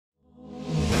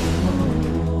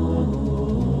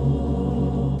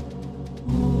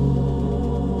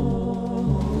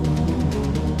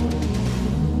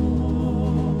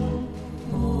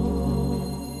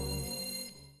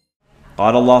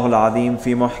قال الله العظيم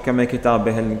في محكم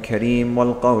كتابه الكريم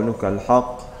والقول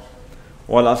كالحق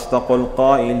والأصدق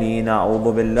القائلين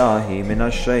أعوذ بالله من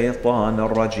الشيطان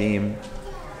الرجيم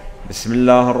بسم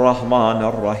الله الرحمن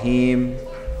الرحيم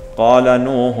قال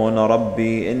نوح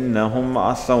ربي إنهم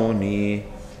عصوني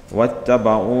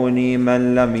واتبعوني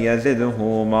من لم يزده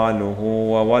ماله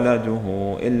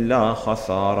وولده إلا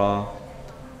خسارا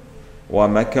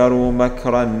ومكروا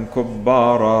مكرا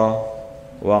كبارا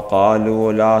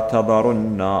وقالوا لا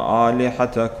تذرن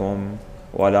آلهتكم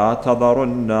ولا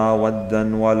تذرن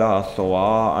ودا ولا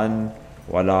سواعا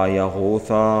ولا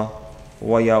يغوث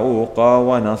ويعوق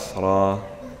ونسرا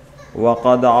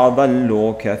وقد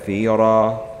أضلوا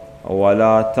كثيرا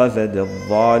ولا تزد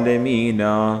الظالمين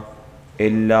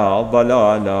إلا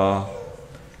ضلالا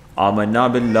آمنا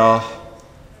بالله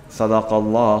صدق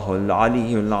الله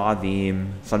العلي العظيم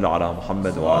صلوا على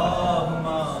محمد وعلى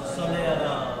آله.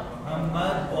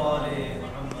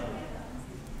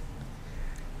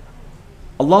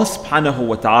 Allah subhanahu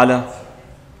wa ta'ala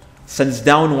sends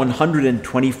down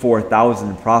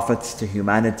 124,000 prophets to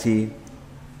humanity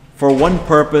for one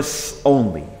purpose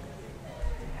only,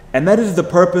 and that is the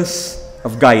purpose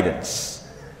of guidance.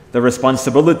 The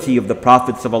responsibility of the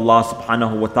prophets of Allah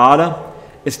subhanahu wa ta'ala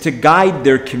is to guide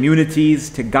their communities,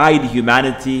 to guide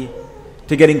humanity,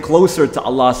 to getting closer to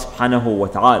Allah subhanahu wa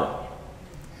ta'ala.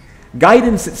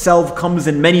 Guidance itself comes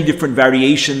in many different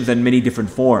variations and many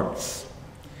different forms.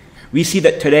 We see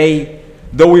that today,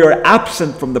 though we are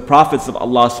absent from the prophets of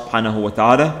Allah subhanahu wa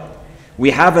ta'ala,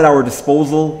 we have at our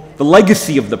disposal the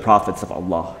legacy of the prophets of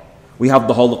Allah. We have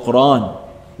the Holy Quran,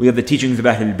 we have the teachings of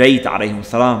Ahlul Bayt alayhim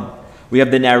salam, we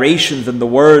have the narrations and the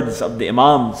words of the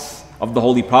Imams of the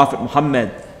Holy Prophet Muhammad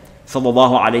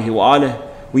sallallahu alayhi wa alayhi.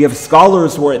 We have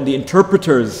scholars who are the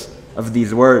interpreters of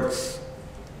these words.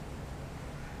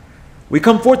 We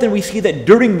come forth and we see that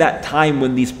during that time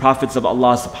when these prophets of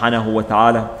Allah subhanahu wa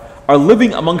ta'ala are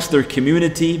living amongst their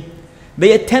community,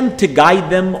 they attempt to guide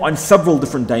them on several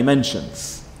different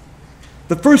dimensions.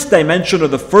 The first dimension, or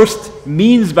the first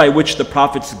means by which the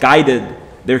prophets guided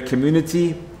their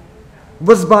community,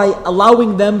 was by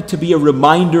allowing them to be a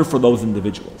reminder for those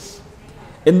individuals.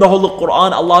 In the Holy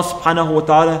Quran, Allah subhanahu wa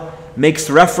ta'ala makes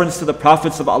reference to the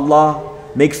prophets of Allah,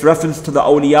 makes reference to the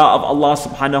awliya of Allah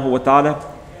subhanahu wa ta'ala,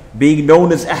 being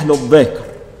known as Ahlul Dhikr,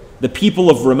 the people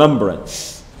of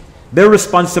remembrance. Their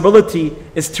responsibility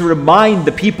is to remind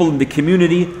the people in the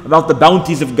community about the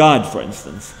bounties of God, for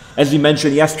instance. As we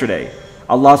mentioned yesterday,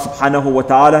 Allah subhanahu wa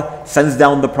ta'ala sends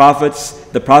down the prophets.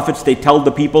 The prophets, they tell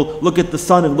the people, look at the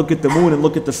sun and look at the moon and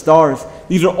look at the stars.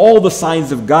 These are all the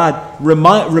signs of God.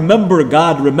 Remember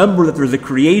God, remember that there's a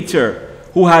creator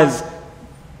who has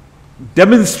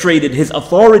demonstrated his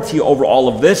authority over all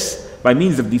of this by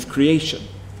means of these creation.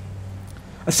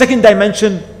 A second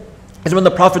dimension is when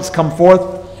the prophets come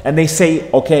forth and they say,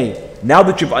 okay, now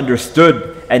that you've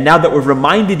understood and now that we've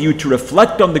reminded you to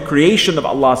reflect on the creation of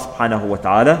Allah subhanahu wa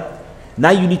ta'ala, now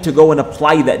you need to go and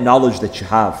apply that knowledge that you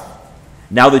have.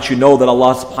 Now that you know that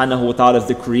Allah subhanahu wa ta'ala is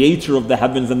the creator of the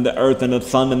heavens and the earth and the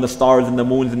sun and the stars and the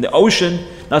moons and the ocean,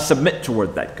 now submit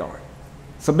toward that God.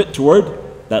 Submit toward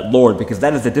that Lord, because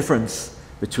that is the difference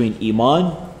between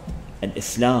Iman and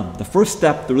Islam. The first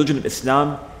step, the religion of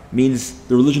Islam, means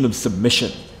the religion of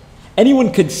submission.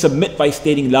 Anyone could submit by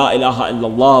stating La ilaha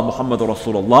illallah Muhammadur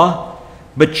Rasulullah,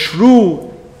 but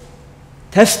true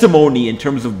testimony in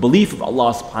terms of belief of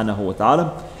Allah subhanahu wa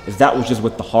ta'ala is that which is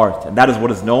with the heart, and that is what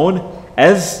is known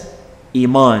as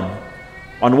Iman.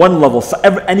 On one level,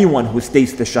 anyone who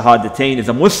states the Shahadatain is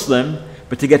a Muslim,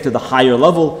 but to get to the higher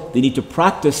level, they need to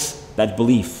practice that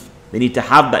belief. They need to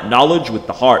have that knowledge with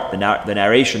the heart. The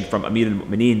narration from Amir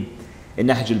al-Mu'mineen in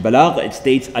Nahj al-Balagh, it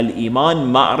states,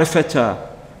 Al-Iman ma'rifata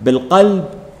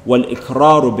bil-qalb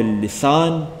wal-iqraru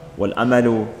bil-lisan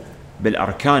wal-amalu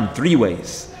bil-arkan. 3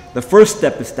 ways. The first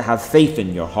step is to have faith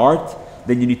in your heart.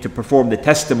 Then you need to perform the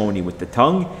testimony with the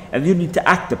tongue, and you need to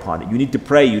act upon it. You need to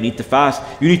pray, you need to fast,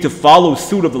 you need to follow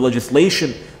suit of the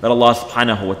legislation that Allah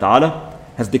subhanahu wa ta'ala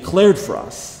has declared for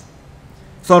us.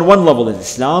 So on one level is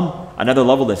Islam, another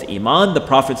level is Iman. The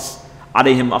prophets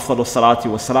alayhim afdalu salatu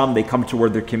wasalam, they come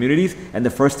toward their communities, and the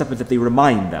first step is that they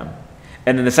remind them.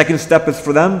 And then the second step is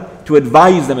for them to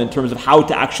advise them in terms of how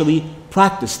to actually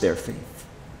practice their faith.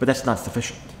 But that's not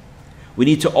sufficient. We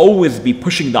need to always be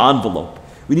pushing the envelope.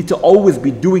 We need to always be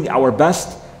doing our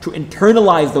best to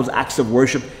internalize those acts of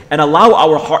worship and allow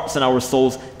our hearts and our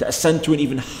souls to ascend to an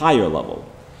even higher level.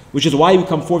 Which is why we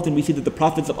come forth and we see that the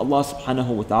prophets of Allah subhanahu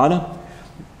wa ta'ala,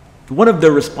 one of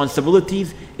their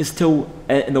responsibilities is to,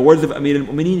 in the words of Amir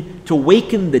al-Mu'mineen, to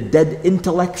awaken the dead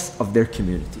intellects of their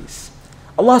communities.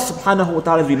 Allah subhanahu wa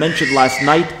ta'ala, as we mentioned last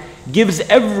night, gives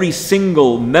every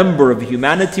single member of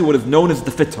humanity what is known as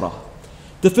the fitrah.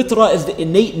 The fitrah is the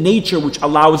innate nature which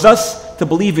allows us to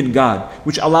believe in God,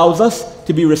 which allows us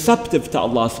to be receptive to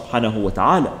Allah subhanahu wa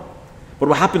ta'ala. But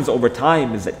what happens over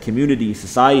time is that community,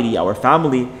 society, our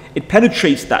family, it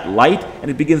penetrates that light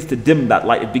and it begins to dim that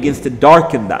light. It begins to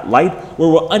darken that light where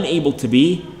we're unable to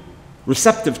be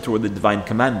receptive toward the divine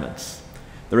commandments.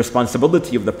 The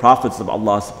responsibility of the prophets of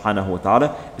Allah subhanahu wa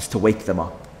ta'ala is to wake them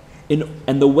up.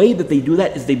 And the way that they do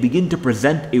that is they begin to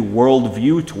present a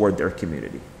worldview toward their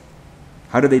community.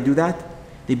 How do they do that?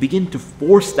 They begin to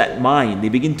force that mind, they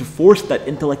begin to force that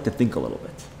intellect to think a little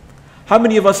bit. How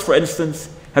many of us, for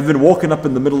instance, have been woken up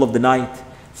in the middle of the night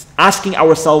asking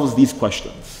ourselves these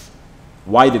questions?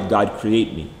 Why did God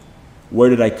create me? Where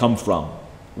did I come from?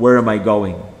 Where am I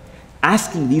going?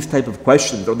 Asking these type of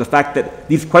questions, or the fact that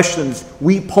these questions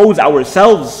we pose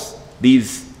ourselves,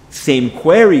 these same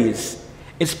queries,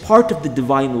 is part of the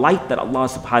divine light that Allah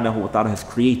subhanahu wa ta'ala has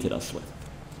created us with.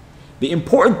 The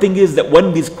important thing is that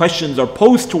when these questions are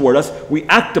posed toward us, we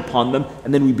act upon them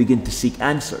and then we begin to seek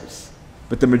answers.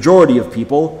 But the majority of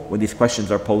people, when these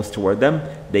questions are posed toward them,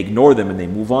 they ignore them and they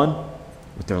move on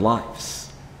with their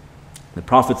lives. The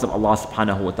prophets of Allah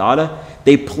subhanahu wa ta'ala,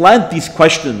 they plant these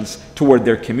questions toward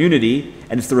their community,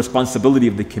 and it's the responsibility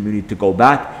of the community to go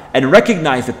back and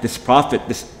recognize that this prophet,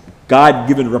 this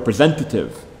God-given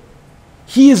representative,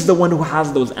 he is the one who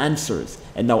has those answers.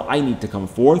 And now I need to come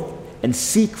forth and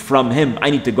seek from him. I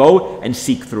need to go and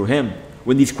seek through him.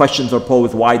 When these questions are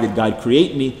posed, why did God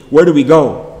create me? Where do we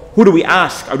go? Who do we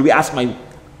ask? Or do I ask my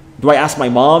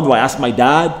mom? Do I ask my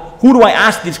dad? Who do I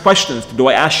ask these questions to? Do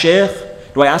I ask Sheikh?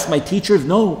 Do I ask my teachers?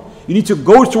 No. You need to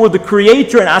go toward the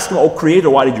Creator and ask him, oh Creator,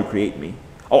 why did you create me?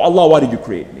 Oh Allah, why did you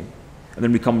create me? And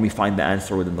then we find the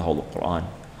answer within the whole Quran.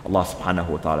 Allah subhanahu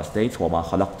wa ta'ala states, وَمَا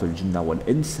خَلَقْتُ الْجِنَّ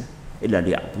وَالْإِنسَ إِلَّا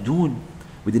لِيَعْبُدُونَ.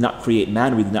 We did not create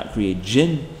man, we did not create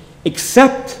jinn,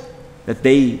 except that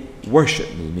they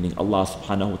worship me, meaning Allah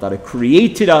subhanahu wa ta'ala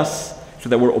created us so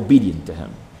that we're obedient to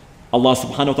him. Allah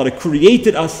subhanahu wa ta'ala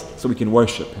created us so we can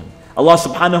worship him. Allah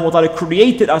subhanahu wa ta'ala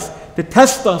created us to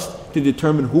test us to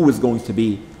determine who is going to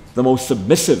be the most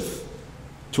submissive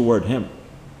toward him.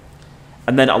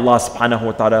 And then Allah subhanahu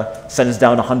wa ta'ala sends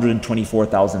down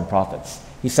 124,000 prophets.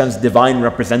 He sends divine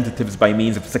representatives by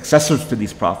means of successors to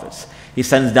these prophets. He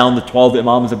sends down the 12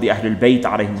 Imams of the Ahlul Bayt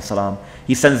alayhim salam.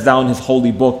 He sends down his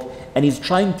holy book, and he's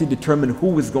trying to determine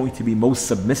who is going to be most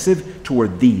submissive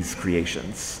toward these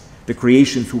creations. The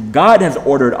creations who God has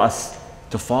ordered us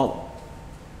to follow.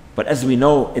 But as we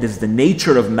know, it is the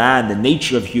nature of man, the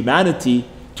nature of humanity,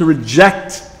 to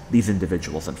reject these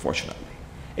individuals, unfortunately.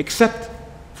 Except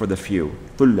for the few.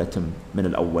 ثُلَّةٌ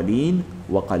مِّنَ الْأَوَّلِينَ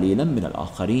وَقَلِيلًا مِّنَ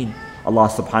الْآخَرِينَ. Allah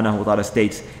subhanahu wa ta'ala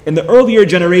states, in the earlier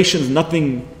generations,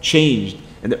 nothing changed.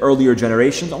 In the earlier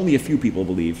generations, only a few people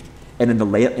believed. And in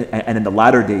the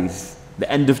latter days,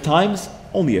 the end of times,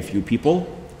 only a few people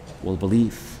will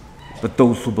believe. But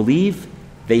those who believe,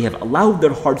 they have allowed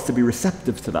their hearts to be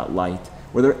receptive to that light,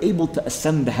 where they're able to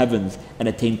ascend the heavens and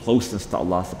attain closeness to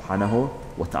Allah subhanahu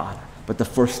wa ta'ala. But the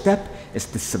first step is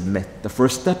to submit. The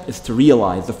first step is to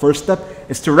realize. The first step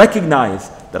is to recognize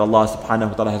that Allah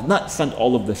subhanahu wa ta'ala has not sent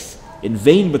all of this in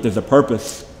vain, but there's a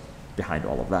purpose behind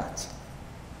all of that.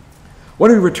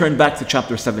 When we return back to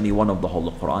chapter 71 of the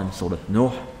Holy Quran, Surah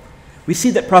Nouh, we see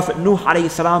that Prophet Nouh alayhi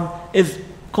salam is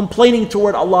complaining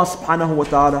toward Allah subhanahu wa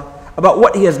ta'ala about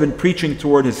what he has been preaching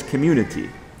toward his community.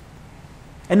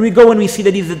 And we go and we see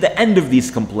that he's at the end of these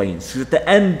complaints. He's at the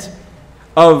end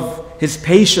of his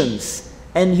patience.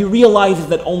 And he realizes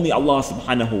that only Allah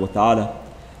subhanahu wa ta'ala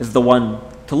is the one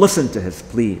to listen to his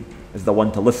plea, is the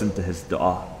one to listen to his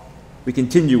dua. We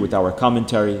continue with our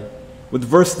commentary with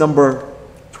verse number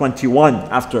 21,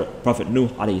 after Prophet Nouh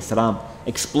alayhi salam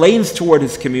explains toward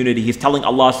his community. He's telling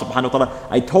Allah subhanahu wa ta'ala,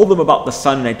 I told them about the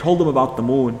sun, and I told them about the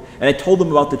moon, and I told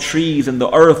them about the trees and the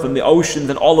earth and the oceans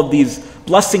and all of these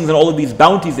blessings and all of these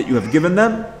bounties that you have given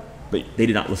them, but they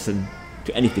did not listen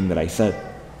to anything that I said.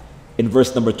 In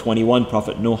verse number 21,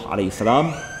 Prophet Nouh alayhi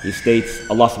salam, he states,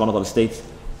 Allah subhanahu wa ta'ala states,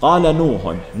 قَالَ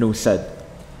نُوحٌ, Nuh said,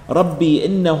 رَبِّي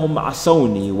إِنَّهُمْ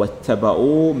عَصَوْنِي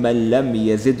وَاتَّبَعُوا مَنْ لَمْ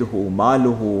يَزِدْهُ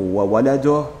مَالُهُ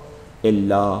وَوَلَدُهُ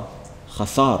إِلَّا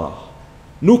خَسَارًا.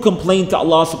 Nuh complained to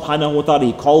Allah subhanahu wa ta'ala.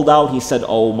 He called out, he said,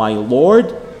 oh my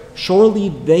Lord, surely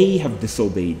they have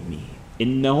disobeyed me.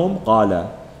 إِنَّهُمْ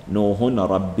قَالَ نُوحٌ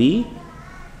رَبِّي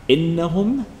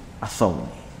إِنَّهُمْ عَصَوْنِي.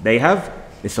 They have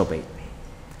disobeyed me.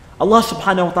 Allah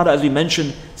subhanahu wa ta'ala, as we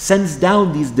mentioned, sends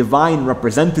down these divine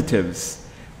representatives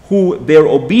who their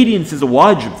obedience is a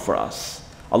wajib for us.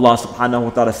 Allah subhanahu wa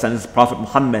ta'ala sends Prophet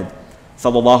Muhammad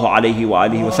sallallahu alayhi wa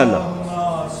alihi wa sallam.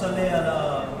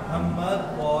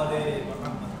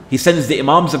 He sends the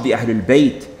Imams of the Ahlul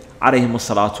Bayt, alayhimu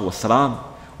salatu wassalam.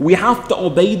 We have to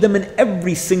obey them in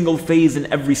every single phase,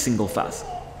 in every single facet.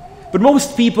 But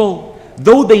most people,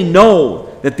 though they know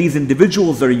that these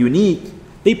individuals are unique,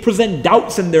 they present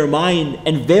doubts in their mind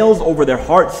and veils over their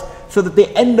hearts so that they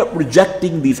end up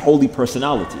rejecting these holy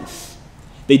personalities.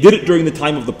 They did it during the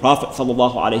time of the Prophet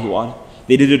ﷺ.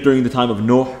 They did it during the time of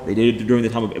Nouh. They did it during the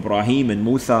time of Ibrahim and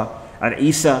Musa and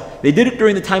Isa. They did it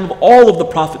during the time of all of the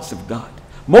prophets of God.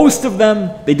 Most of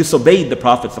them, they disobeyed the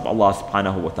prophets of Allah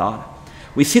subhanahu wa ta'ala.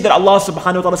 We see that Allah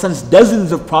subhanahu wa ta'ala sends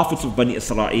dozens of prophets of Bani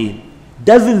Israel,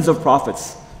 dozens of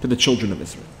prophets to the children of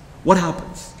Israel. What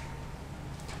happens?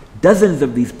 Dozens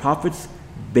of these prophets,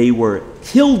 they were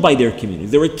killed by their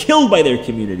communities. They were killed by their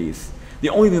communities. The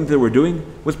only thing they were doing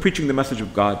was preaching the message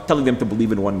of God, telling them to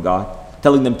believe in one God,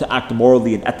 telling them to act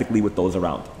morally and ethically with those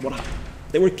around. What happened?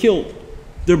 They were killed.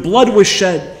 Their blood was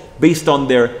shed based on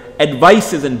their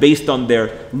advices and based on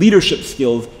their leadership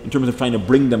skills in terms of trying to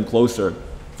bring them closer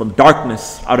from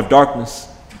darkness, out of darkness,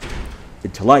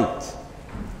 into light.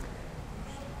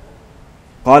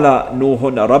 قَالَ نُوحٌ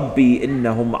رَبِّي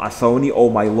إِنَّهُمْ عَصَوْنِي. Oh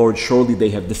my Lord, surely they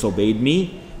have disobeyed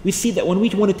me. We see that when we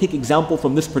want to take example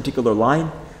from this particular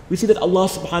line, we see that Allah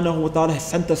subhanahu wa ta'ala has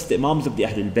sent us the Imams of the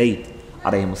Ahlul Bayt,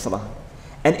 alayhim salam.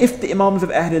 And if the Imams of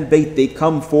Ahlul Bayt, they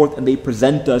come forth and they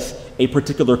present us a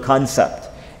particular concept,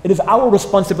 it is our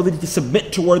responsibility to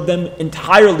submit toward them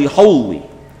entirely, wholly.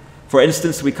 For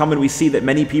instance, we come and we see that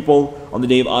many people on the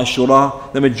day of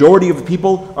Ashura, the majority of the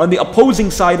people are on the opposing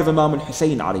side of Imam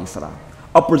al-Hussein alayhi salam.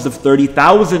 Upwards of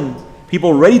 30,000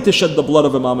 people ready to shed the blood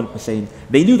of Imam al-Hussein.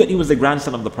 They knew that he was the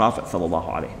grandson of the Prophet sallallahu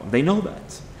alaihi wasallam. They know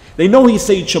that. They know he's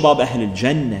Sayyid Shabab Ahl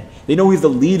al-Jannah. They know he's the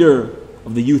leader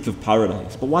of the youth of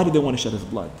paradise. But why do they want to shed his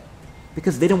blood?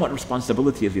 Because they don't want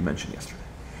responsibility, as we mentioned yesterday.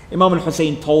 Imam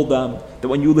al-Hussein told them that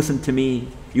when you listen to me,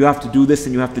 you have to do this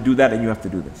and you have to do that and you have to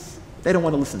do this. They don't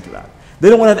want to listen to that. They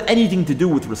don't want to have anything to do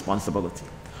with responsibility.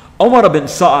 Umar ibn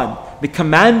Sa'ad, the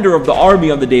commander of the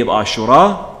army on the day of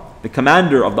Ashura, the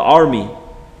commander of the army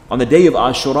on the day of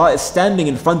Ashura, is standing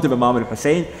in front of Imam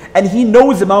al-Hussein, and he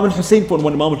knows Imam al-Hussein from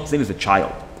when Imam al-Hussein is a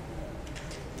child.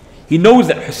 He knows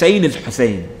that Hussein is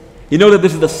Hussein. He knows that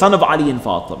this is the son of Ali and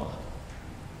Fatima.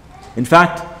 In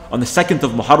fact, on the 2nd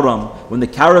of Muharram, when the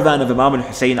caravan of Imam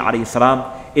al-Hussein alayhi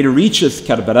salam, it reaches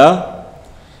Karbala,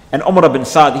 and Umar ibn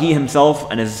Sa'd, he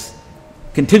himself and his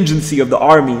contingency of the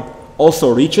army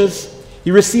also reaches,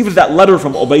 he receives that letter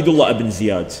from Ubaydullah ibn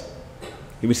Ziyad.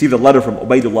 He received a letter from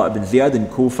Ubaydullah ibn Ziyad in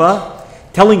Kufa,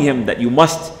 telling him that you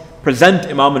must present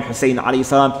Imam al-Hussein alayhi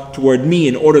salam toward me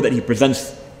in order that he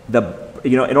presents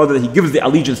in order that he gives the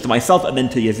allegiance to myself and then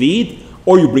to Yazid,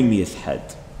 or you bring me his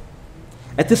head.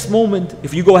 At this moment,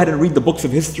 if you go ahead and read the books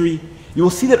of history, you will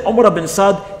see that Umar ibn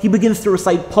Sa'd, he begins to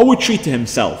recite poetry to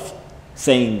himself,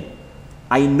 saying,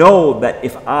 I know that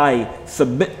if I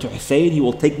submit to Hussein, he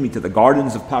will take me to the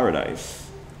gardens of paradise.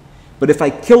 But if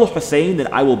I kill Hussein, then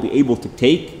I will be able to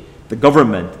take the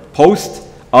government post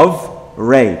of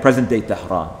Ray, present-day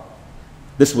Tehran.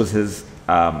 This was his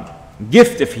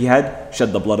gift if he had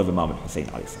shed the blood of Imam al-Hussein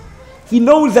alayhi salam. He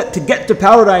knows that to get to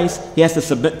paradise, he has to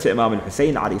submit to Imam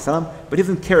al-Hussein alayhi salam, but he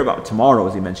doesn't care about tomorrow,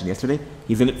 as he mentioned yesterday.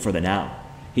 He's in it for the now.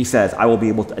 He says, I will be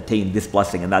able to attain this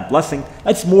blessing and that blessing.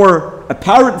 That's more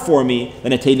apparent for me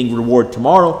than attaining reward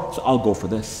tomorrow, so I'll go for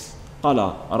this.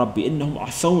 قَالَ رَبِّ إِنَّهُمْ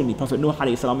عَصَوْنِي. Prophet Nouh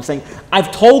alayhi salam is saying,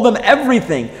 I've told them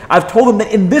everything. I've told them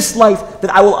that in this life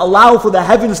that I will allow for the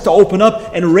heavens to open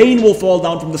up and rain will fall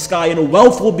down from the sky and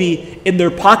wealth will be in their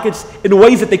pockets in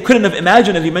ways that they couldn't have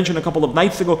imagined. As we mentioned a couple of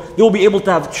nights ago, they will be able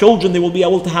to have children. They will be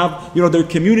able to have their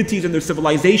communities and their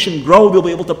civilization grow. They'll be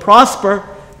able to prosper.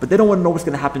 But they don't want to know what's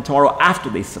going to happen tomorrow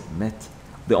after they submit.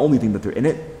 The only thing that they're in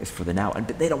it is for the now. And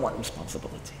they don't want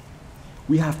responsibility.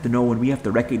 We have to know and we have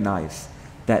to recognize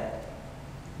that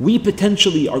we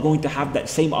potentially are going to have that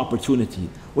same opportunity,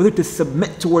 whether to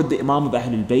submit toward the Imam of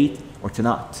Ahlul Bayt or to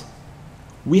not.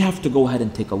 We have to go ahead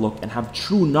and take a look and have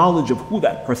true knowledge of who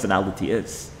that personality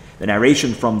is. The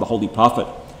narration from the Holy Prophet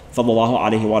sallallahu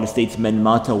alaihi wasallam states, "Man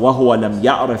mata wa huwa lam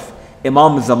ya'rif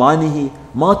Imam zamanihi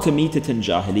mata mitatan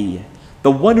jahiliyyah." The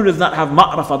one who does not have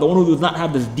ma'rafah, the one who does not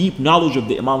have this deep knowledge of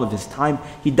the Imam of his time,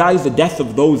 he dies the death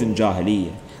of those in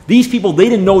Jahiliyyah. These people, they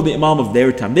didn't know the Imam of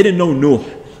their time. They didn't know Nuh.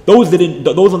 Those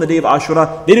on the day of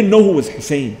Ashura, they didn't know who was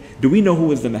Hussein. Do we know who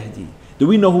was the Mahdi? Do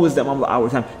we know who is the Imam of our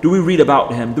time? Do we read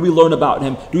about him? Do we learn about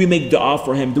him? Do we make dua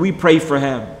for him? Do we pray for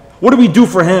him? What do we do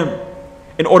for him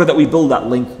in order that we build that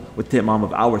link with the Imam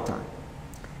of our time?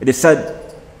 It is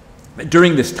said that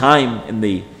during this time, in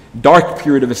the dark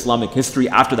period of Islamic history,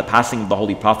 after the passing of the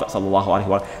Holy Prophet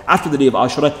ﷺ, after the day of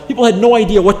Ashura, people had no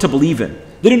idea what to believe in.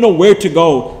 They didn't know where to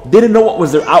go. They didn't know what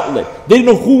was their outlet. They didn't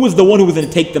know who was the one who was going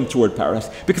to take them toward paradise.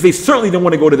 Because they certainly didn't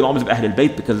want to go to the Imams of Ahlul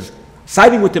Bayt, because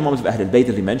siding with the Imams of Ahlul Bayt,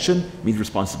 as we mentioned, means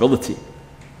responsibility.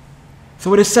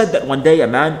 So it is said that one day a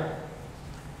man,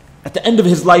 at the end of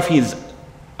his life, he is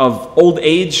of old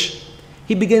age.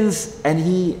 He begins and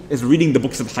he is reading the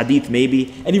books of hadith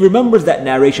maybe, and he remembers that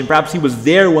narration. Perhaps he was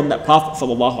there when that Prophet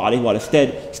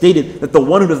ﷺ stated that the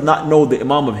one who does not know the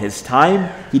Imam of his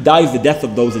time, he dies the death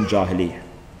of those in Jahiliyyah.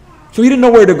 So he didn't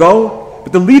know where to go,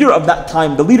 but the leader of that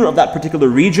time, the leader of that particular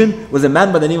region, was a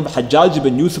man by the name of Hajjaj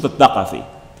ibn Yusuf al-Thaqafi.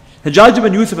 Hajjaj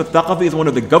ibn Yusuf al-Thaqafi is one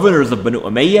of the governors of Banu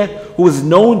Umayyah, who was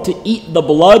known to eat the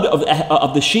blood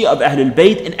of the Shia of Ahlul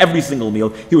Bayt in every single meal.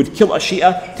 He would kill a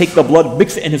Shia, take the blood,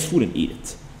 mix it in his food and eat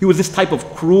it. He was this type of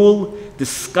cruel,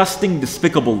 disgusting,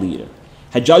 despicable leader.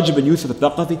 Hajjaj ibn Yusuf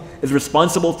al-Thaqafi is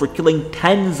responsible for killing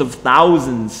tens of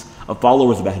thousands of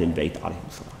followers of Ahlul Bayt.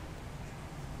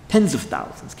 Tens of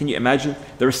thousands. Can you imagine?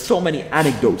 There are so many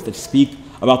anecdotes that speak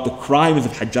about the crimes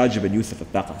of Hajjaj ibn Yusuf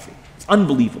al-Thaqafi. It's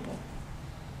unbelievable.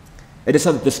 It is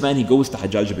said that this man, he goes to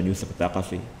Hajjaj ibn Yusuf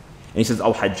al-Thaqafi, and he says,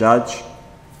 "Oh Hajjaj,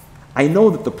 I know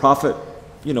that the Prophet,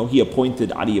 he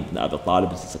appointed Ali ibn Abi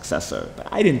Talib as a successor, but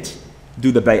I didn't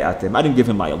do the bay'at to him. I didn't give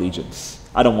him my allegiance.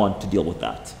 I don't want to deal with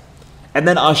that. And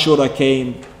then Ashura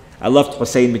came. I left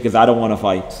Hussein because I don't want to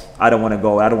fight. I don't want to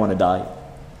go. I don't want to die.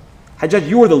 Hajjaj,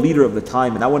 you are the leader of the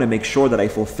time, and I want to make sure that I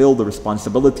fulfill the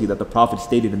responsibility that the Prophet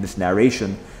stated in this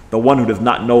narration. The one who does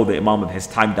not know the Imam of his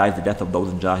time dies the death of those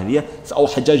in Jahiliyyah. So, oh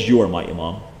Hajjaj, you are my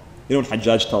Imam." You know what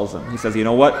Hajjaj tells him? He says, "You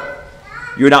know what?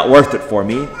 You're not worth it for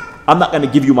me. I'm not going to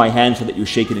give you my hand so that you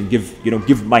shake it and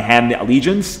give my hand the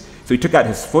allegiance." So he took out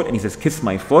his foot and he says, "Kiss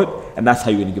my foot, and that's how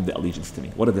you're going to give the allegiance to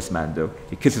me." What did this man do?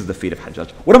 He kisses the feet of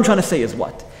Hajjaj. What I'm trying to say is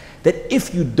what? That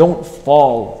if you don't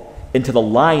fall into the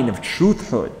line of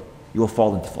truthhood, you will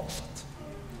fall into falsehood.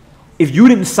 If you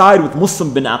didn't side with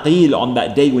Muslim bin Aqil on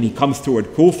that day when he comes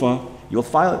toward Kufa, you'll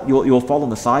fall on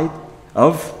the side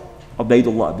of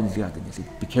Ubaydullah bin Ziyad and Yazid.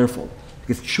 Be careful,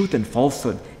 because truth and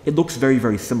falsehood, it looks very,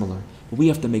 very similar. But we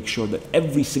have to make sure that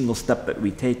every single step that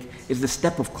we take is the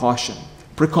step of caution,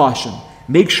 precaution.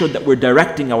 Make sure that we're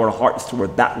directing our hearts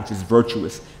toward that which is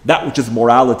virtuous, that which is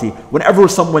morality. Whenever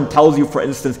someone tells you, for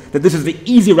instance, that this is the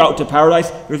easy route to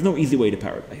paradise, there's no easy way to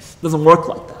paradise. It doesn't work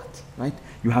like that, right?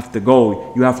 You have to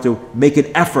go, you have to make an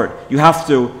effort, you have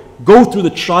to go through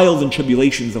the trials and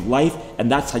tribulations of life,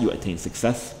 and that's how you attain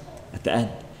success at the end.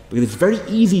 Because it's very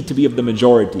easy to be of the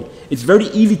majority. It's very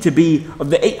easy to be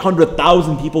of the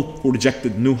 800,000 people who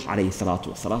rejected Nuh alayhi salatu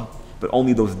wasalam. But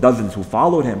only those dozens who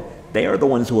followed him, they are the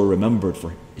ones who are remembered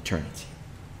for eternity.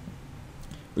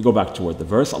 We go back toward the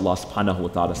verse. Allah subhanahu wa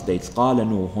ta'ala states, قَالَ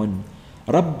نُوحٌ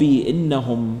رَبِّي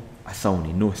إِنَّهُمْ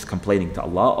عَصَوْنِي. Nuh is complaining to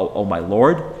Allah, oh my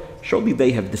Lord, surely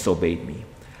they have disobeyed me.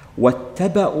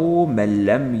 وَاتَّبَعُوا مَنْ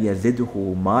لَمْ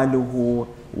يَزِدْهُ مَالُهُ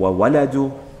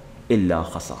وَوَلَدُهُ إِلَّا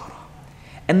خَسَارًا.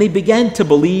 And they began to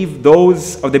believe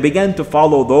those, or they began to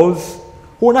follow those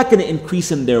who are not going to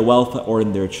increase in their wealth or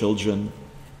in their children.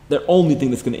 The only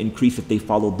thing that's going to increase if they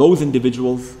follow those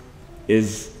individuals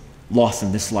is loss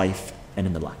in this life and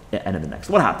in the next.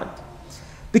 What happened?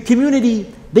 The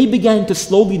community, they began to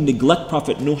slowly neglect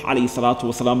Prophet Nuh alayhi salatu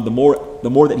wasalam. The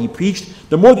more that he preached,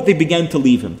 the more that they began to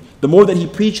leave him. The more that he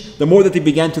preached, the more that they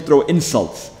began to throw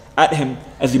insults at him,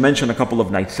 as you mentioned a couple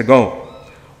of nights ago.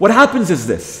 What happens is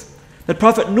this, that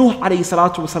Prophet Nuh alayhi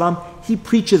salatu wasalam, he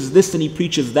preaches this and he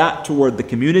preaches that toward the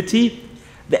community.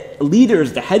 The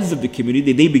leaders, the heads of the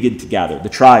community, they begin to gather. The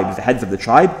tribes, the heads of the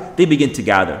tribe, they begin to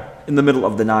gather in the middle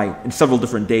of the night, in several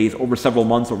different days, over several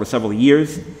months, over several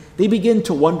years. They begin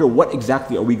to wonder, what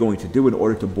exactly are we going to do in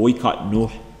order to boycott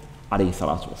Nuh alayhi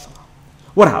salatu wasalam?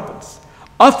 What happens?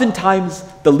 Oftentimes,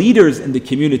 the leaders in the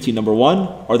community, number one,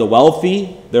 are the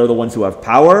wealthy. They're the ones who have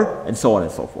power, and so on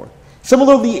and so forth.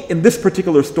 Similarly, in this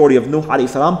particular story of Nuh alayhi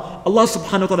salam, Allah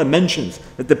subhanahu wa ta'ala mentions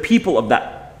that the people of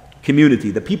that community,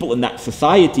 the people in that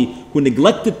society who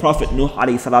neglected Prophet Nuh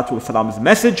alayhi salatu wasalam's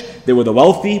message, they were the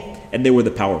wealthy and they were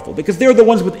the powerful, because they're the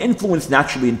ones with influence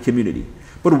naturally in community.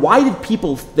 But why did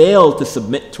people fail to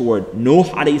submit toward Nuh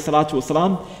alayhi salatu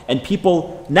wasalam? And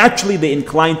people, naturally they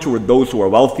incline toward those who are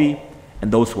wealthy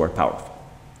and those who are powerful.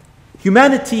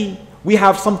 Humanity, we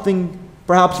have something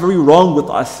perhaps very wrong with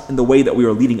us in the way that we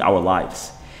are leading our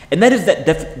lives. And that is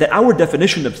that our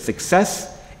definition of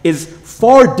success is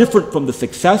far different from the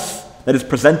success that is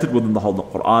presented within the whole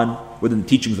Quran, within the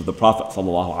teachings of the Prophet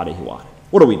sallallahu alaihi wasallam.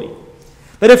 What do we mean?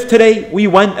 That if today we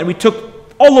went and we took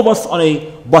all of us on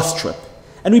a bus trip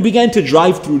and we began to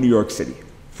drive through New York City,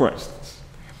 for instance.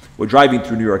 We're driving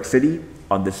through New York City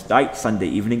on this night, Sunday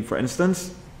evening, for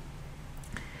instance,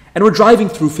 and we're driving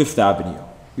through Fifth Avenue.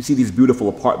 You see these beautiful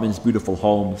apartments, beautiful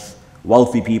homes,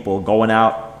 wealthy people going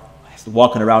out,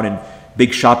 walking around in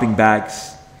big shopping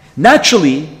bags.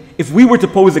 Naturally, if we were to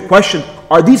pose a question,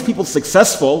 are these people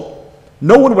successful?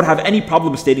 No one would have any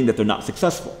problem stating that they're not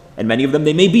successful. And many of them,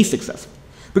 they may be successful.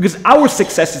 Because our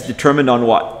success is determined on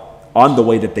what? On the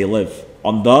way that they live,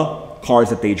 on the cars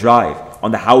that they drive,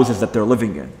 on the houses that they're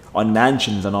living in, on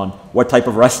mansions, and on what type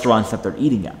of restaurants that they're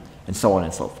eating at, and so on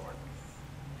and so forth.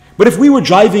 But if we were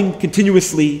driving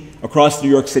continuously across New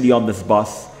York City on this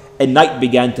bus, and night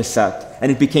began to set,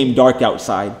 and it became dark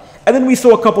outside, and then we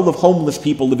saw a couple of homeless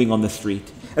people living on the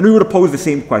street, and we were to pose the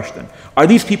same question, are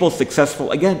these people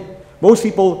successful? Again, most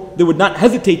people, they would not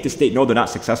hesitate to state, no, they're not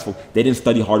successful. They didn't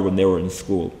study hard when they were in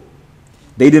school.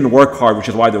 They didn't work hard, which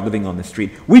is why they're living on the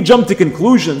street. We jump to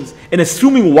conclusions in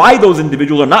assuming why those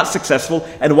individuals are not successful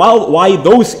and why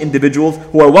those individuals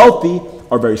who are wealthy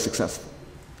are very successful.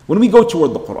 When we go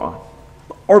toward the Quran,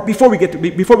 or before we go to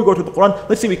the Quran,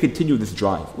 let's say we continue this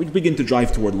drive. We begin to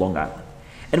drive toward Long Island.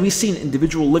 And we see an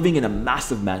individual living in a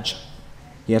massive mansion.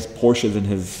 He has Porsches in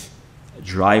his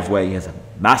driveway. He has a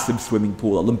massive swimming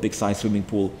pool, Olympic-sized swimming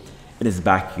pool in his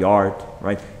backyard,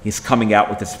 right? He's coming out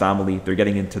with his family. They're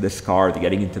getting into this car. They're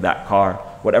getting into that car,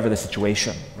 whatever the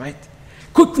situation, right?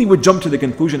 Quickly we jump to the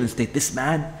conclusion and state, this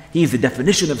man, he is the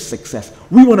definition of success.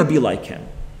 We want to be like him.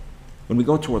 When we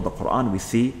go toward the Quran, we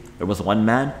see there was one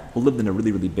man who lived in a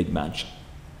really, really big mansion.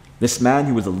 This man,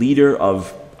 he was a leader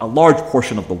of a large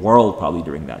portion of the world probably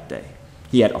during that day.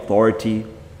 He had authority.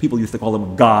 People used to call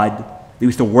him God. They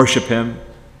used to worship him.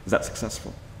 Is that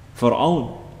successful?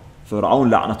 Fir'aun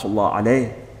la'natullah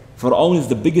alayh. Fir'aun is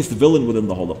the biggest villain within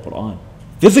the whole of Quran.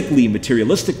 Physically,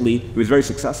 materialistically, he was very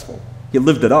successful. He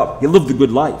lived it up. He lived a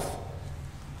good life.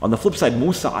 On the flip side,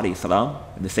 Musa alayhi salam,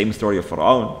 in the same story of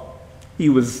Fir'aun, he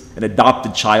was an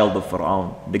adopted child of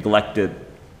Fir'aun, neglected,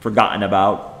 forgotten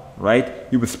about, right?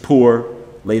 He was poor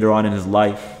later on in his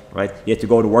life, right? He had to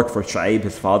go to work for Shu'aib,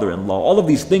 his father-in-law. All of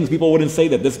these things, people wouldn't say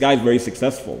that this guy's very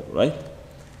successful, right?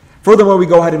 Furthermore, we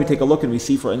go ahead and we take a look and we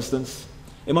see, for instance,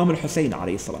 Imam al-Hussein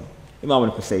alayhi salam. Imam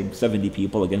al-Hussein, 70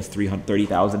 people against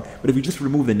 330,000. But if we just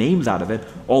remove the names out of it,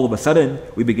 all of a sudden,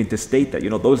 we begin to state that,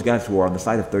 those guys who are on the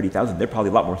side of 30,000, they're probably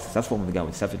a lot more successful than the guy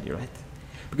with 70, right?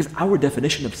 Because our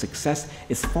definition of success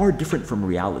is far different from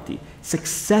reality.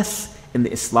 Success in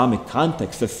the Islamic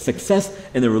context, success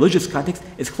in the religious context,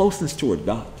 is closeness toward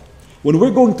God. When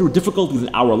we're going through difficulties in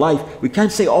our life, we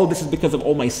can't say, oh, this is because of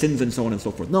all my sins and so on and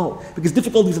so forth. No, because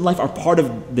difficulties in life are part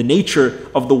of the nature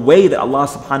of the way that Allah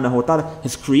subhanahu wa ta'ala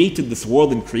has created this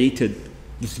world and created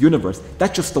this universe.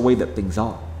 That's just the way that things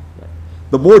are.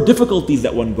 The more difficulties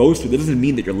that one goes through, that doesn't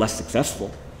mean that you're less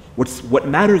successful. What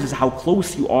matters is how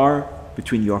close you are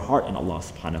between your heart and Allah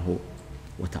subhanahu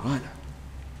wa ta'ala.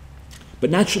 But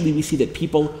naturally we see that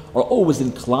people are always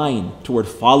inclined toward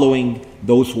following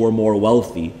those who are more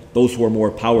wealthy, those who are more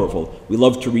powerful. We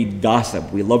love to read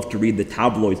gossip. We love to read the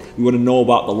tabloids. We want to know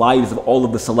about the lives of all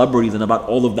of the celebrities and about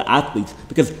all of the athletes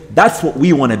because that's what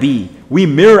we want to be. We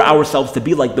mirror ourselves to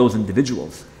be like those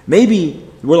individuals. Maybe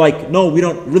we're like, no, we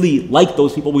don't really like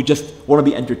those people. We just want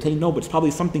to be entertained. No, but it's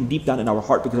probably something deep down in our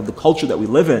heart because of the culture that we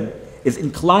live in is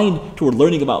inclined toward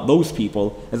learning about those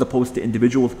people as opposed to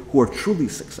individuals who are truly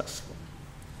successful.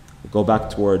 We go back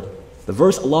toward the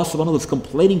verse. Allah subhanahu wa ta'ala is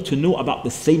complaining to Nuh about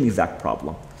the same exact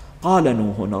problem. قَالَ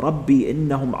نُوحٌ رَبِّي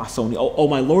إِنَّهُمْ عَصَوْنِي. Oh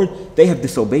my Lord, they have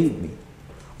disobeyed me.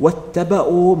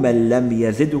 وَاتَّبَعُوا مَنْ لَمْ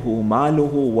يَزِدْهُ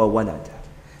مَالُهُ وَوَلَدُهُ.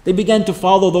 They began to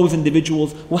follow those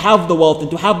individuals who have the wealth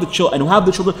and who have the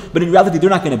children, but in reality they're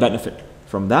not going to benefit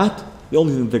from that. The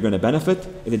only thing they're going to benefit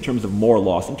is in terms of more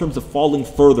loss, in terms of falling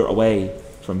further away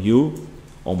from you.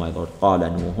 Oh my Lord, قَالَ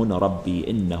نُوحٌ رَبِّي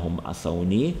إِنَّهُمْ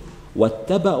عَصَوْنِي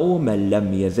وَاتَّبَعُوا مَنْ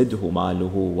لَمْ يَزِدْهُ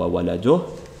مَالُهُ وَوَلَدُهُ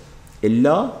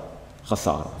إِلَّا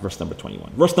خَسَارًا. Verse number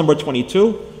 21. Verse number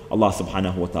 22, Allah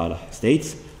subhanahu wa ta'ala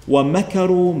states,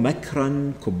 وَمَكَرُوا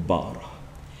مَكْرًا كُبَّارًا.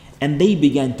 And they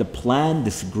began to plan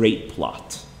this great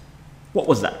plot. What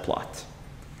was that plot?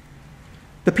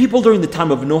 The people during the time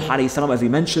of Nuh alayhi salam, as we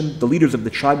mentioned, the leaders of the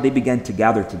tribe, they began to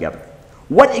gather together.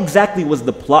 What exactly was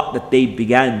the plot that they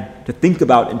began to think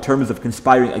about in terms of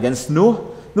conspiring against Nuh?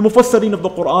 The Mufassirin of the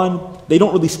Quran, they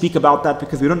don't really speak about that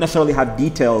because we don't necessarily have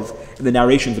details in the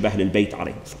narrations of Ahlul Bayt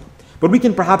alayhi salam. But we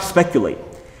can perhaps speculate.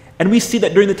 And we see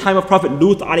that during the time of Prophet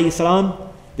Lut alayhi salam,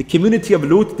 the community of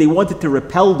Lut, they wanted to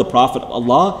repel the Prophet of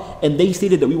Allah, and they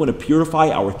stated that we want to purify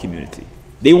our community.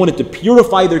 They wanted to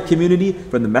purify their community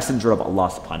from the messenger of Allah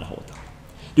subhanahu wa ta'ala.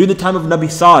 During the time of Nabi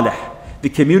Salih, the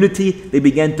community, they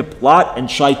began to plot and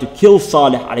try to kill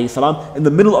Salih alayhi salam in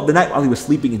the middle of the night while he was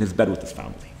sleeping in his bed with his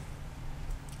family,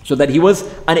 so that he was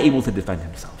unable to defend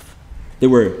himself. There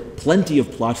were plenty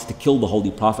of plots to kill the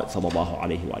Holy Prophet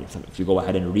ﷺ. If you go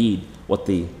ahead and read what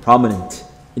the prominent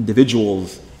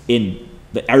individuals in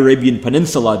the Arabian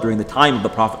Peninsula during the time of the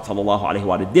Prophet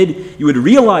ﷺ did, you would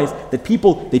realize that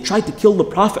people, they tried to kill the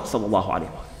Prophet ﷺ.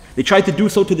 They tried to do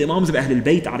so to the Imams of Ahlul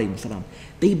Bayt ﷺ.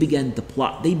 They began to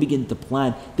plot, they began to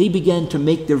plan, they began to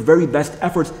make their very best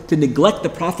efforts to neglect the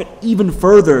Prophet even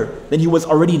further than he was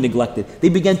already neglected. They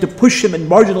began to push him and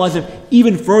marginalize him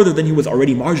even further than he was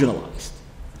already marginalized.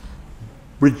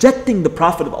 Rejecting the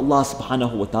Prophet of Allah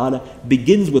subhanahu wa ta'ala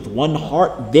begins with one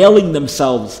heart veiling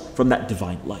themselves from that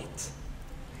divine light.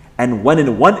 And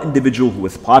when one individual who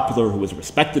is popular, who is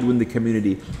respected within the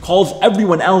community, calls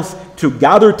everyone else to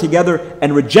gather together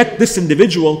and reject this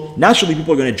individual, naturally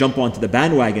people are going to jump onto the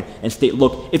bandwagon and state,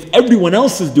 look, if everyone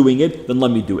else is doing it, then let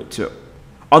me do it too.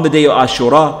 On the day of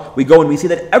Ashura, we go and we see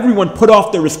that everyone put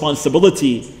off their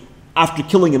responsibility after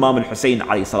killing Imam al-Hussein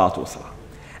alayhi salatu wasalam.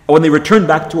 When they returned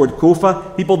back toward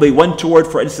Kufa, they went toward,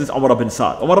 for instance, Umar ibn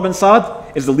Sa'd. Umar ibn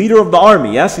Sa'd is the leader of the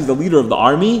army, yes? He's the leader of the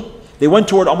army. They went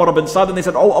toward Umar ibn Sa'd and they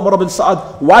said, oh, Umar ibn Sa'd,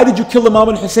 why did you kill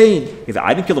Imam al-Hussein? He said,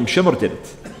 I didn't kill him, Shimr did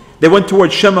it. They went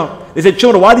toward Shimr. They said,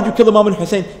 Shimr, why did you kill Imam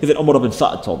al-Hussein? He said, Umar ibn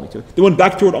Sa'd told me to. They went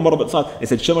back toward Umar ibn Sa'd. They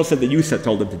said, Shimr said that you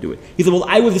told him to do it. He said, well,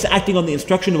 I was just acting on the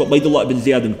instruction of Ubaydullah ibn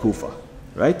Ziyad in Kufa.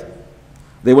 Right?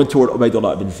 They went toward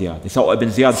Ubaydullah ibn Ziyad. They saw Ibn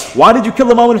Ziyad, why did you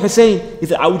kill Imam al-Hussein? He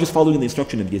said, I was just following the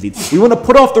instruction of Yazid. We want to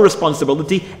put off the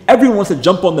responsibility. Everyone wants to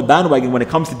jump on the bandwagon when it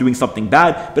comes to doing something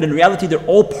bad, but in reality, they're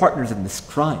all partners in this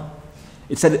crime.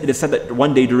 It is said that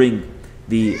one day during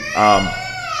the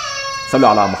Sallu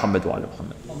ala Muhammad wa ala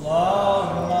Muhammad.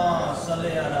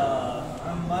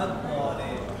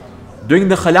 During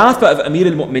the Khilafah of Amir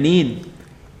al-Mu'mineen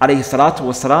alayhi salatu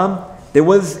wasalam, there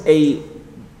was a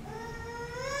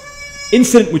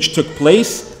incident which took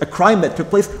place, a crime that took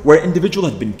place where an individual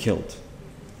had been killed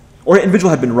or an individual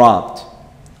had been robbed.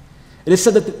 It is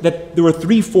said that there were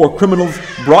 3-4 criminals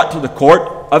brought to the court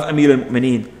of Amir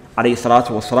al-Mu'mineen alayhi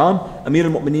salatu wasalam. Amir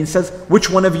al-Mu'mineen says, which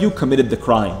one of you committed the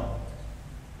crime?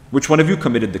 Which one of you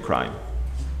committed the crime?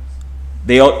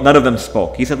 None of them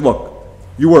spoke. He said, look,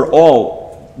 you were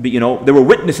all, there were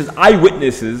witnesses,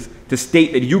 eyewitnesses to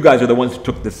state that you guys are the ones who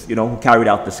took this, who carried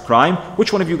out this crime.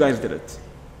 Which one of you guys did it?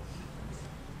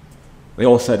 They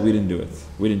all said, we didn't do it.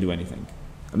 We didn't do anything.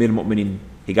 Amir al-Mu'mineen,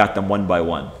 he got them one by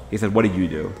one. He said, what did you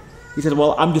do? He said,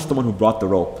 well, I'm just the one who brought the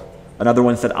rope. Another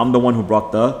one said, I'm the one who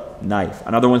brought the knife.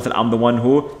 Another one said, I'm the one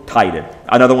who tied it.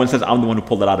 Another one says, I'm the one who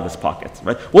pulled it out of his pocket.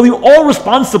 Right? Well, you're all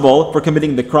responsible for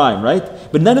committing the crime, right?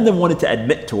 But none of them wanted to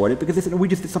admit toward it because they said, no, we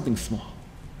just did something small.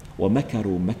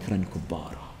 وَمَكَرُوا مَكْرًا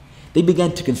كُبَّارًا. They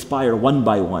began to conspire one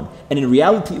by one. And in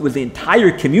reality, it was the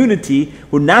entire community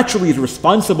who naturally is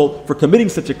responsible for committing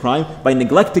such a crime by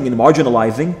neglecting and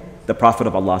marginalizing the Prophet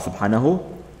of Allah subhanahu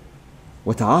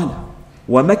wa ta'ala.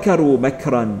 وَمَكَرُوا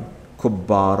مَكْرًا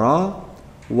كُبَّارًا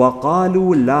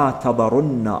وَقَالُوا لَا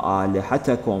تَذَرُنَّ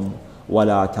آلِهَتَكُمْ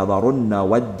وَلَا تَذَرُنَّ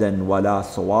وَدًّا وَلَا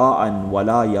سُوَاءً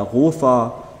وَلَا يَغُوثَ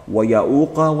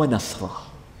وَيَعُوقَ وَنَسْرًا.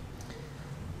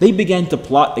 They began to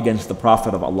plot against the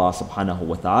Prophet of Allah subhanahu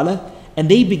wa ta'ala, and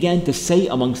they began to say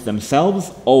amongst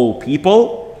themselves, O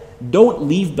people, don't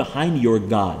leave behind your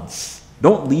gods.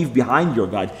 Don't leave behind your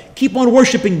gods. Keep on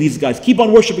worshipping these guys. Keep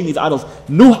on worshipping these idols.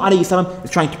 Nuh alayhi salam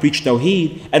is trying to preach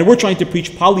Tawheed, and we're trying to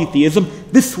preach polytheism.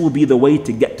 This will be the way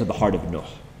to get to the heart of Nuh.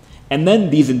 And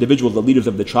then these individuals, the leaders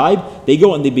of the tribe, they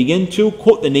go and they begin to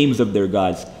quote the names of their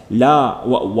gods. La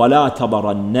wala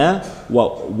tabaranna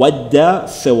wa wadda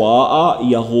sawa'a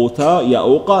yaghutha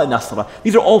ya'uqa nasra.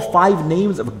 These are all 5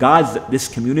 names of gods that this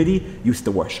community used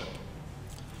to worship.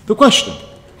 The question,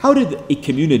 how did a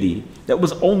community that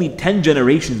was only 10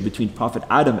 generations between Prophet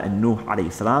Adam and Nuh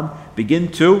alayhi salam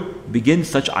begin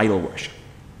such idol worship?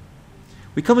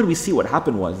 We come and we see what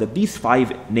happened was that these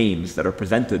 5 names that are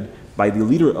presented by the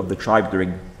leader of the tribe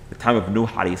during the time of Nuh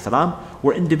alayhi salam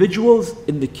were individuals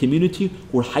in the community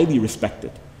who were highly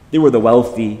respected. They were the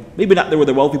wealthy, maybe not they were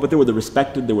the wealthy, but they were the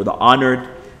respected, they were the honored,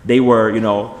 they were,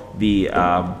 the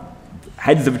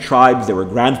heads of tribes, they were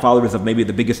grandfathers of maybe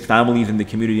the biggest families in the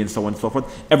community and so on and so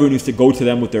forth. Everyone used to go to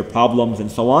them with their problems and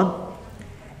so on.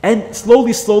 And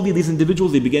slowly, these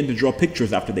individuals, they began to draw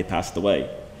pictures after they passed away.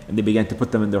 And they began to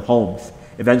put them in their homes.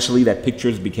 Eventually, that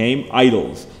pictures became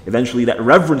idols. Eventually, that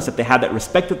reverence that they had, that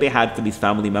respect that they had for these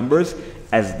family members,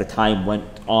 as the time went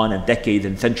on and decades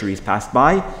and centuries passed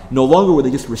by, no longer were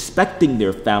they just respecting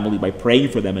their family by praying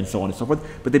for them and so on and so forth,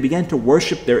 but they began to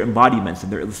worship their embodiments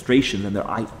and their illustrations and their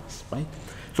idols, right?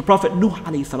 So Prophet Nuh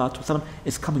alayhi salatu wasalam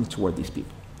is coming toward these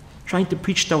people, trying to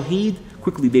preach Tawheed,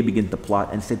 quickly they begin to plot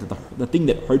and say that the thing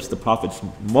that hurts the prophets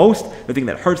most, the thing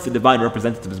that hurts the divine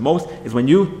representatives most, is when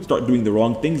you start doing the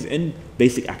wrong things in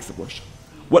basic acts of worship.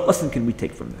 What lesson can we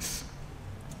take from this?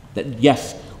 That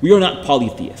yes, we are not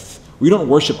polytheists. We don't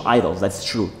worship idols, that's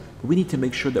true. But we need to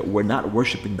make sure that we're not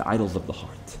worshiping the idols of the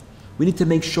heart. We need to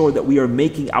make sure that we are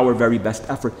making our very best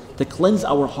effort to cleanse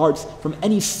our hearts from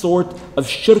any sort of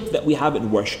shirk that we have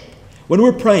in worship. When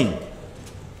we're praying,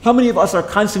 how many of us are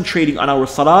concentrating on our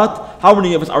salat? How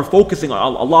many of us are focusing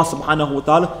on Allah subhanahu wa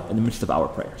ta'ala in the midst of our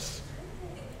prayers?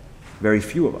 Very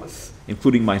few of us,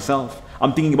 including myself.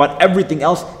 I'm thinking about everything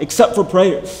else except for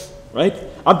prayers, right?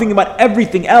 I'm thinking about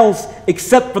everything else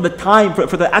except for the time,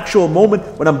 for the actual moment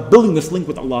when I'm building this link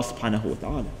with Allah subhanahu wa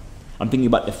ta'ala. I'm thinking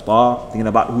about iftar, thinking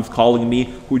about who's calling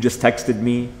me, who just texted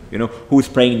me, who's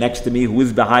praying next to me, who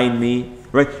is behind me,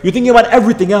 right? You're thinking about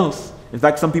everything else. In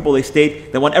fact, some people, they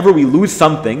state that whenever we lose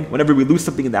something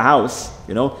in the house,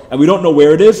 and we don't know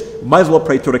where it is, we might as well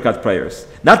pray 2 rakat prayers.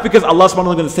 Not because Allah subhanahu wa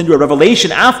ta'ala is going to send you a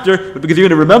revelation after, but because you're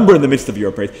going to remember in the midst of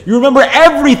your prayers. You remember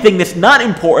everything that's not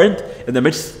important in the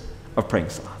midst of praying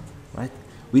salat, right?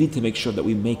 We need to make sure that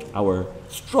we make our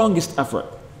strongest effort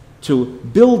to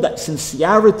build that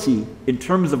sincerity in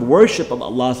terms of worship of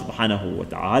Allah subhanahu wa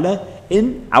ta'ala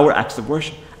in our acts of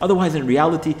worship. Otherwise, in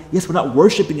reality, yes, we're not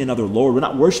worshiping another Lord, we're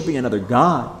not worshiping another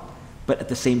God, but at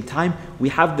the same time, we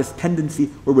have this tendency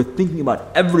where we're thinking about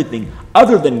everything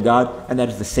other than God, and that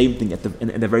is the same thing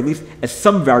in the very least as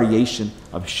some variation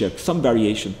of shirk, some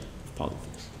variation of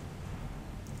polytheism.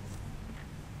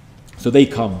 So they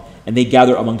come and they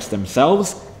gather amongst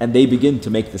themselves and they begin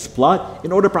to make this plot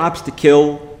in order perhaps to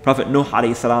kill Prophet Nouh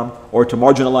alayhi salam, or to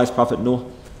marginalize Prophet Nouh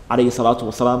alayhi salatu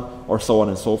wasalam, or so on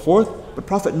and so forth. But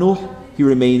Prophet Nouh, he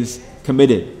remains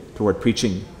committed toward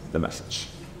preaching the message.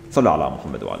 Sallu ala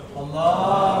Muhammad wa alihi.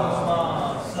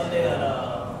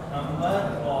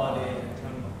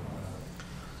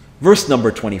 Verse number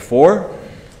 24,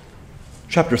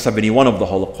 chapter 71 of the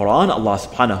Holy Quran, Allah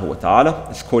subhanahu wa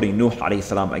ta'ala is quoting Nuh alayhi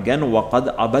salam again.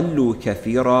 وَقَدْ أَضَلُّوا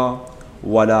كَثِيرًا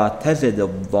وَلَا تَزِدِ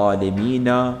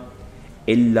الظَّالِمِينَ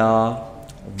إِلَّا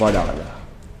ضَلَالًا.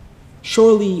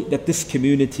 Surely that this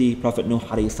community, Prophet Nuh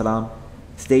alayhi salam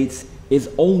states, is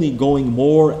only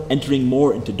entering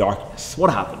more into darkness. What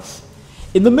happens?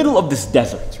 In the middle of this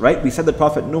desert, right? We said that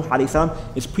Prophet Nuh alayhi salam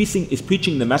is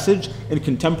preaching the message in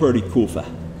contemporary Kufa.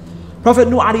 Prophet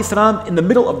Nuh alayhi salam, in the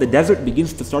middle of the desert,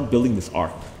 begins to start building this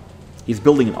ark. He's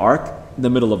building an ark in the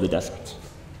middle of the desert.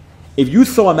 If you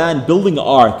saw a man building an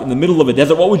ark in the middle of a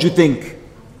desert, what would you think?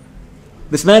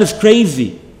 This man is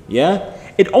crazy, yeah?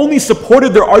 It only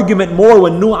supported their argument more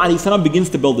when Nuh alayhi salam begins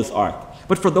to build this ark.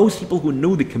 But for those people who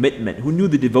knew the commitment, who knew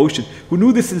the devotion, who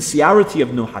knew the sincerity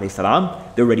of Nuh alayhi salam,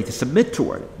 they're ready to submit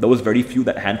toward it. Those very few,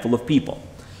 that handful of people.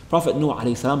 Prophet Nuh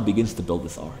alayhi salam begins to build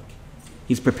this ark.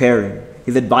 He's preparing,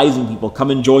 he's advising people,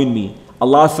 come and join me.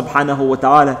 Allah subhanahu wa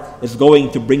ta'ala is going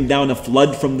to bring down a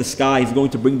flood from the sky. He's going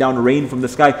to bring down rain from the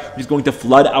sky. He's going to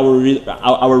flood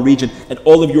our region. And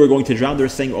all of you are going to drown. They're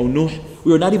saying, oh Nuh,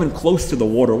 we are not even close to the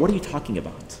water. What are you talking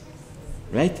about?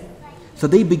 Right? So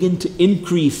they begin to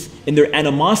increase in their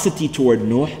animosity toward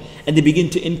Nuh. And they begin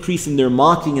to increase in their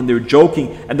mocking and their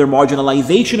joking and their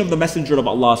marginalization of the messenger of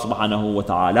Allah subhanahu wa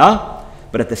ta'ala.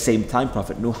 But at the same time,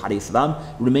 Prophet Nuh alayhi salam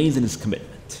remains in his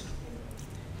commitment.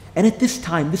 And at this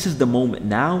time, this is the moment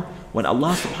now when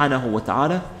Allah subhanahu wa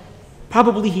ta'ala,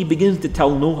 probably he begins to tell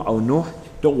Nuh, oh Nuh,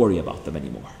 don't worry about them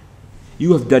anymore.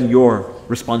 You have done your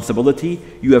responsibility,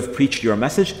 you have preached your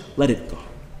message, let it go.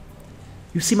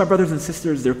 You see, my brothers and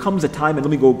sisters, there comes a time, and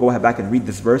let me go back and read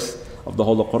this verse of the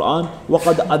Holy Quran.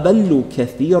 وَقَدْ أَضَلُّوا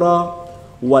كَثِيرًا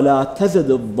وَلَا تَزِدِ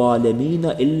الظَّالِمِينَ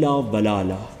إِلَّا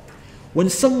ضَلَالًا. When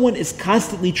someone is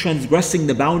constantly transgressing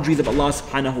the boundaries of Allah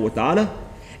subhanahu wa ta'ala,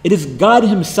 it is God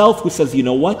himself who says, you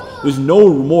know what? There's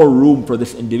no more room for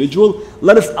this individual.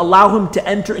 Let us allow him to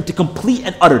enter into complete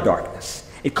and utter darkness.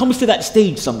 It comes to that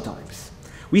stage sometimes.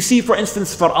 We see, for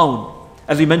instance, Fir'aun,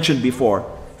 as we mentioned before.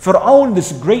 Fir'aun,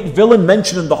 this great villain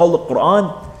mentioned in the Holy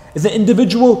Quran, is an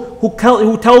individual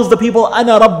who tells the people,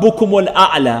 Ana rabbukum wal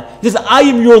a'la. He says, I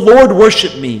am your Lord,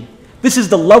 worship me. This is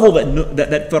the level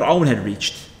that Fir'aun had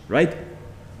reached, right?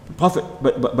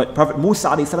 But Prophet Musa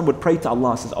alayhi salam would pray to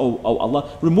Allah, says, oh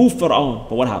Allah, remove Fir'aun.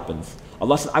 But what happens?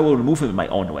 Allah says, I will remove him in my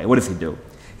own way. What does he do?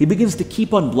 He begins to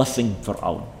keep on blessing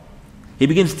Fir'aun. He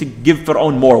begins to give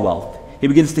Fir'aun more wealth. He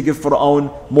begins to give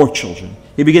Fir'aun more children.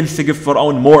 He begins to give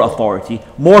Fir'aun more authority,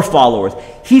 more followers.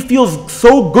 He feels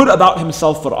so good about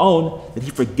himself, Fir'aun, that he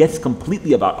forgets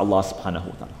completely about Allah subhanahu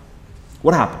wa ta'ala.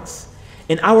 What happens?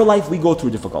 In our life, we go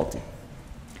through difficulty.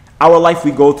 Our life,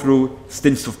 we go through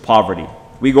stints of poverty.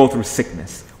 We go through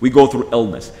sickness. we go through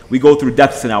illness, we go through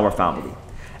deaths in our family.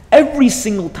 Every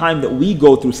single time that we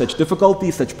go through such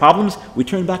difficulties, such problems, we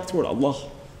turn back toward Allah.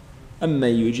 Allah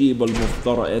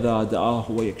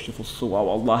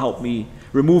help me,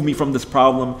 remove me from this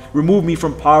problem, remove me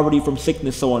from poverty, from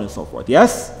sickness, so on and so forth.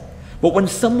 Yes? But when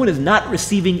someone is not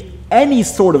receiving any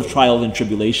sort of trials and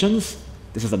tribulations,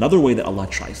 this is another way that Allah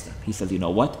tries them. He says, you know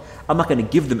what? I'm not going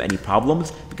to give them any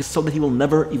problems because so that He will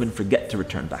never even forget to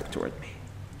return back toward me.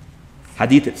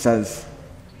 Hadith, it says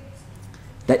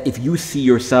that if you see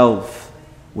yourself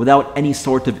without any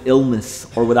sort of illness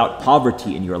or without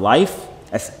poverty in your life,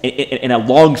 in a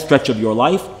long stretch of your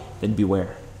life, then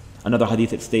beware. Another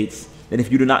hadith, it states that if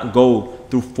you do not go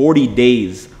through 40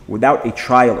 days without a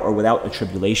trial or without a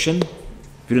tribulation,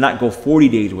 if you do not go 40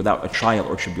 days without a trial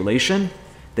or tribulation,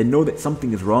 then know that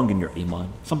something is wrong in your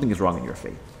iman, something is wrong in your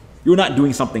faith. You're not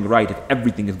doing something right if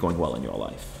everything is going well in your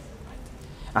life.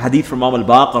 A hadith from Imam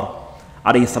al-Baqir,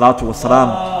 alayhi salatu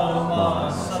wasalam,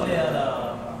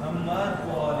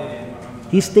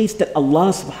 he states that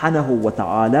Allah subhanahu wa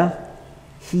ta'ala,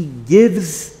 He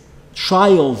gives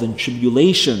trials and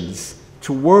tribulations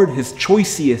toward His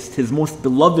choicest, His most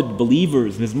beloved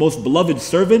believers, His most beloved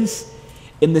servants,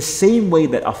 in the same way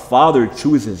that a father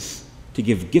chooses to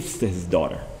give gifts to his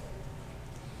daughter.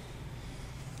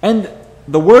 And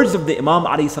the words of the Imam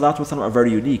alayhi salatu wasalam are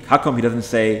very unique. How come he doesn't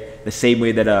say the same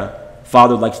way that a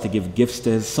father likes to give gifts to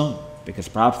his son? Because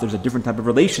perhaps there's a different type of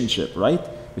relationship, right,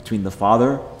 between the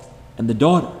father and the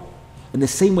daughter. In the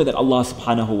same way that Allah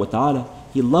subhanahu wa ta'ala,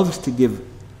 He loves to give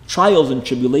trials and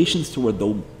tribulations toward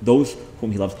those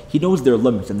whom He loves. He knows their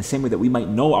limits in the same way that we might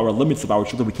know our limits of our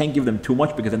children. We can't give them too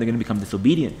much because then they're going to become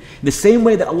disobedient. In the same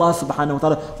way that Allah subhanahu wa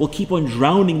ta'ala will keep on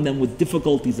drowning them with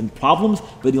difficulties and problems,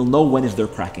 but He'll know when is their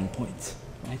cracking point.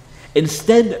 Right?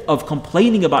 Instead of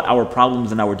complaining about our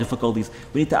problems and our difficulties,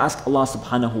 we need to ask Allah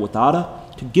subhanahu wa ta'ala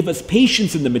to give us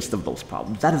patience in the midst of those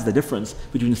problems. That is the difference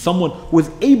between someone who is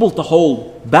able to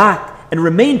hold back and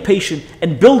remain patient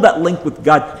and build that link with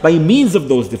God by means of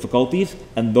those difficulties,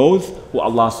 and those who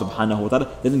Allah subhanahu wa ta'ala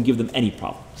doesn't give them any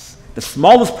problems. The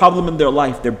smallest problem in their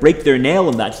life, they break their nail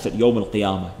and that's at Yawm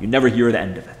al-Qiyamah. You never hear the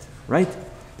end of it, right?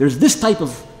 There's this type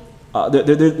of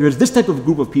there's this type of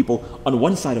group of people on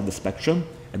one side of the spectrum,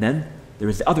 and then there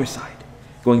is the other side.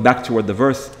 Going back toward the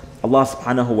verse, Allah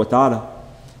subhanahu wa ta'ala,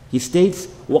 He states,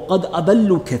 وَقَدْ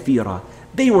أَضَلُّوا كَثِيرًا.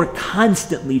 They were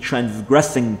constantly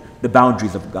transgressing the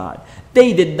boundaries of God.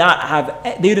 They did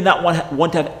not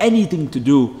want to have anything to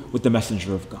do with the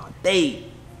Messenger of God. They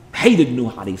hated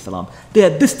Nuh alayhi salam. They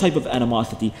had this type of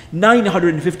animosity,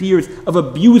 950 years of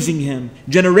abusing him,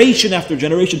 generation after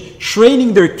generation,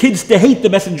 training their kids to hate the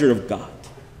Messenger of God.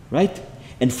 Right?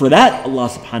 And for that, Allah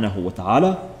subhanahu wa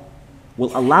ta'ala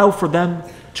will allow for them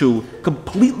to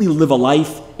completely live a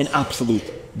life in absolute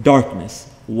darkness.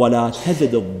 وَلَا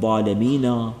تَزِدُ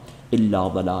الظَّالِمِينَ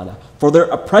إِلَّا ضَلَالًا. For their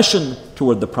oppression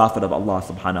toward the Prophet of Allah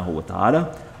subhanahu wa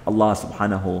ta'ala, Allah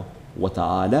subhanahu wa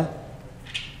ta'ala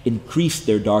increased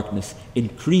their darkness,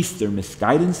 increased their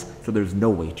misguidance, so there's no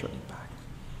way turning back.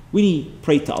 We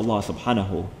pray to Allah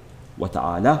subhanahu wa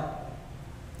ta'ala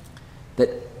that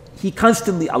He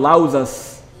constantly allows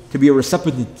us to be a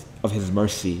recipient of His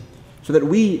mercy, so that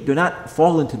we do not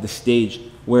fall into the stage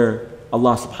where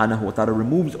Allah subhanahu wa ta'ala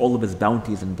removes all of His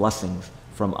bounties and blessings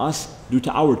from us due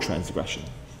to our transgression.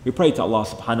 We pray to Allah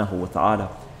subhanahu wa ta'ala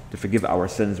to forgive our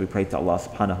sins. We pray to Allah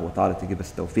subhanahu wa ta'ala to give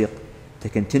us tawfiq, to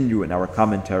continue in our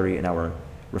commentary, in our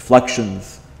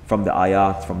reflections from the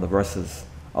ayat, from the verses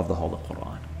of the Holy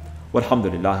Quran.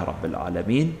 Walhamdulillahi Rabbil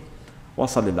Alameen. Wa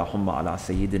sallallahu ala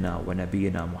Sayyidina wa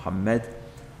Nabiyyina Muhammad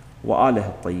wa alihi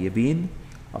al-tayyibin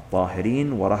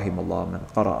al-tahirin wa rahimallahu man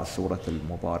qara'a surat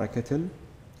al-mubarakatil